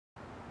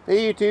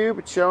Hey YouTube,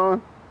 it's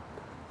Sean.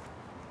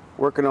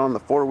 Working on the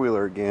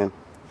four-wheeler again.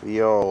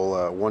 The old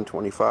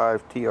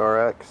 125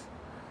 TRX.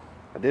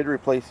 I did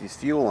replace these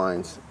fuel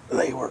lines.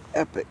 They were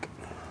epic.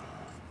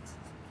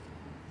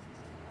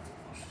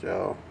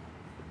 So,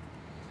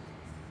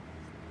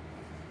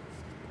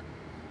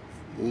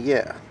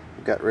 yeah,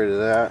 got rid of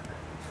that.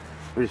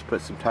 We just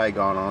put some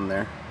Tygon on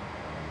there.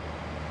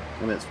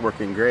 And it's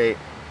working great.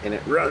 And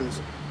it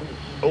runs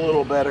a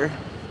little better.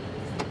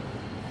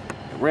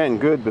 It ran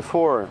good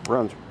before, it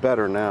runs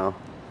better now.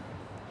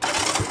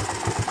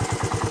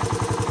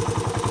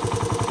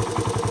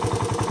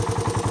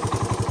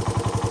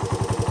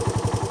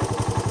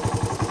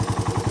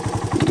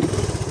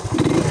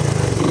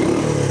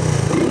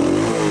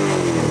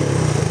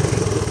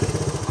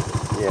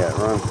 Yeah, it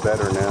runs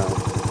better now.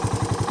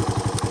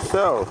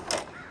 So,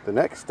 the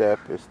next step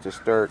is to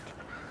start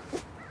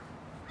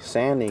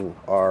sanding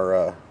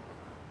our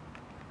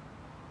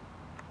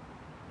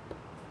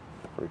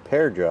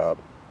repair job.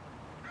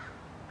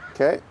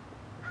 Okay,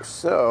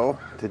 so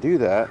to do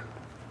that,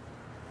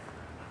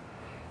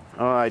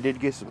 I did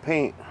get some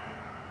paint.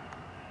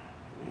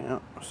 Yeah,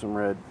 some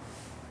red.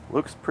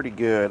 Looks pretty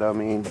good. I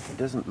mean, it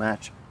doesn't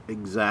match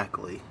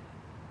exactly,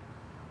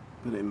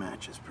 but it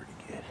matches pretty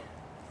good.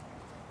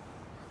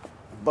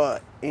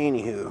 But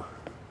anywho,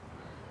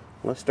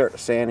 let's start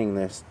sanding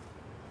this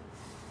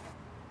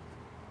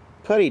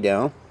putty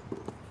down.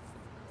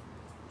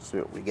 See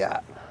what we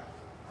got.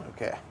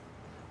 Okay,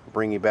 I'll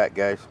bring you back,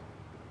 guys.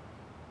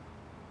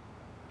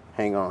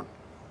 Hang on.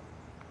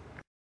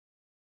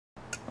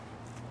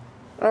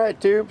 Alright,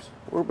 tubes,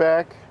 we're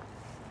back.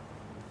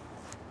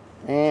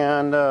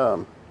 And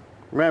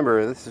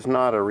remember, this is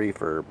not a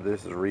refurb,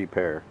 this is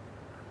repair.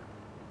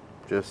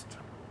 Just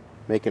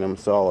making them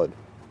solid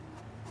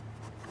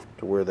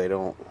to where they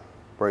don't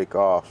break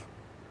off.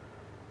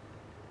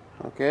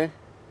 Okay?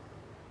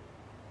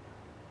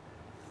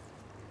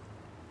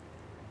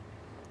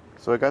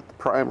 So I got the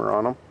primer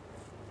on them.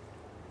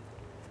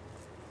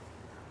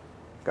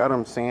 Got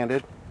them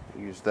sanded.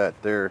 Use that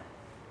there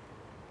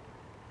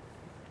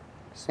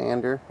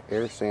sander,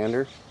 air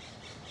sander.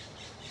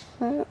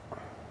 Yeah.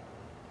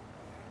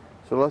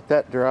 So let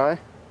that dry.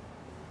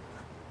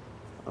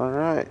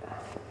 Alright.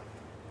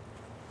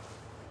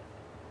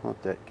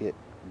 Let that get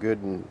good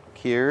and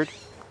cured.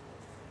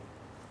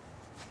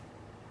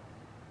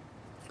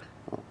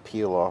 I'll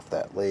peel off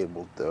that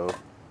label though.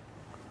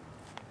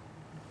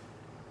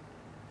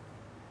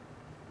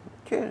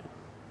 Okay.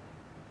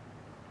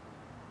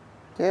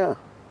 Yeah.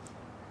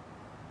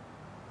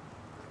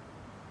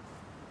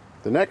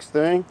 The next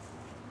thing,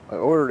 I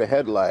ordered a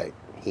headlight.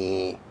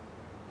 We'll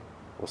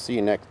see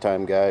you next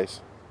time,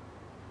 guys.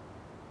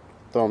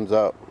 Thumbs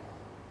up.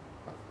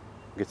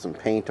 Get some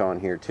paint on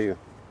here too.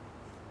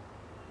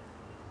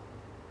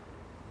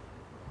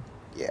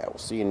 Yeah, we'll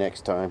see you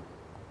next time.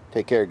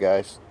 Take care,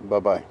 guys.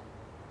 Bye-bye.